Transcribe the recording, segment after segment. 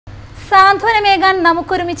സാന്ത്വനമേകാൻ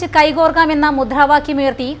നമുക്കൊരുമിച്ച് കൈകോർക്കാമെന്ന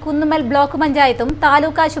മുദ്രാവാക്യമുയർത്തി Kunnummal block പഞ്ചായത്തും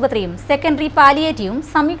താലൂക്ക് ആശുപത്രിയും secondary പാലിയേറ്റീവും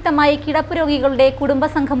സംയുക്തമായി കിടപ്പ് രോഗികളുടെ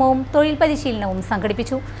കുടുംബസംഗമവും തൊഴിൽ പരിശീലനവും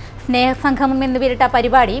സംഘടിപ്പിച്ചു. സ്നേഹസംഗമം എന്നുപേരിട്ട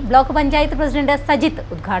പരിപാടി ബ്ലോക്ക് പഞ്ചായത്ത് പ്രസിഡന്റ് സജിത്ത്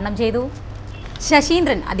ഉദ്ഘാടനം ചെയ്തു.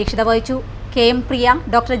 ശശീന്ദ്രൻ അധ്യക്ഷത വഹിച്ചു. KM പ്രിയ,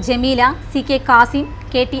 doctor Jameela, CK Kasim,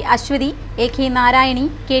 KT Aswathy, AK Narayani,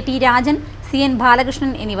 KT Rajan, CN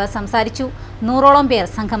Balakrishnan എന്നിവർ സംസാരിച്ചു. 100ഓളം പേർ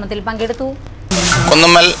സംഗമത്തിൽ പങ്കെടുത്തു.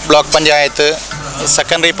 Kunnummal block panchayat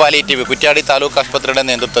secondary palliative Kuttiadi taluk ആശുപത്രിയുടെ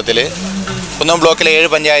നേതൃത്വത്തിൽ കുന്നുമ്മൽ ബ്ലോക്കിലെ 7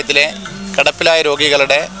 പഞ്ചായത്തിലെ കിടപ്പിലായ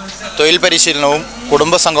രോഗികളുടെ തൊഴിൽ പരിശീലനവും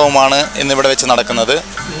കുടുംബസംഗമവുമാണ് ഇന്നിവിടെ വെച്ച് നടക്കുന്നത്.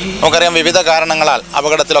 നമുക്കറിയാം, വിവിധ കാരണങ്ങളാൽ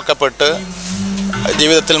അപകടത്തിലൊക്കെ പെട്ട്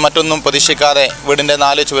ജീവിതത്തിൽ മറ്റൊന്നും പ്രതീക്ഷിക്കാതെ വീടിൻ്റെ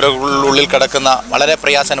 4 ചുവരുകളുള്ളിൽ കിടക്കുന്ന വളരെ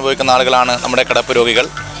പ്രയാസം അനുഭവിക്കുന്ന ആളുകളാണ് നമ്മുടെ കിടപ്പ് രോഗികൾ.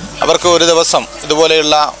 അവർക്ക് ഒരു ദിവസം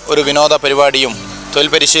ഇതുപോലെയുള്ള ഒരു വിനോദ പരിപാടിയും തൊഴിൽ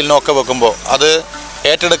പരിശീലനവും ഒക്കെ വെക്കുമ്പോൾ അത്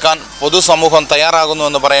ഏറ്റെടുക്കാൻ പൊതുസമൂഹം തയ്യാറാകുന്നു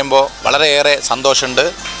എന്ന് പറയുമ്പോൾ വളരെയേറെ സന്തോഷമുണ്ട്.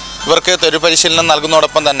 ഇവർക്ക് തൊഴിൽ പരിശീലനം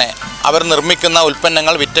നൽകുന്നതോടൊപ്പം തന്നെ അവർ നിർമ്മിക്കുന്ന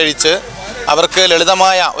ഉൽപ്പന്നങ്ങൾ വിറ്റഴിച്ച് അവർക്ക്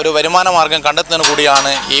ലളിതമായ ഒരു വരുമാന മാർഗം കണ്ടെത്തുന്നതിന്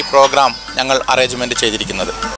കൂടിയാണ് ഈ പ്രോഗ്രാം ഞങ്ങൾ അറേഞ്ച്മെൻറ്റ് ചെയ്തിരിക്കുന്നത്.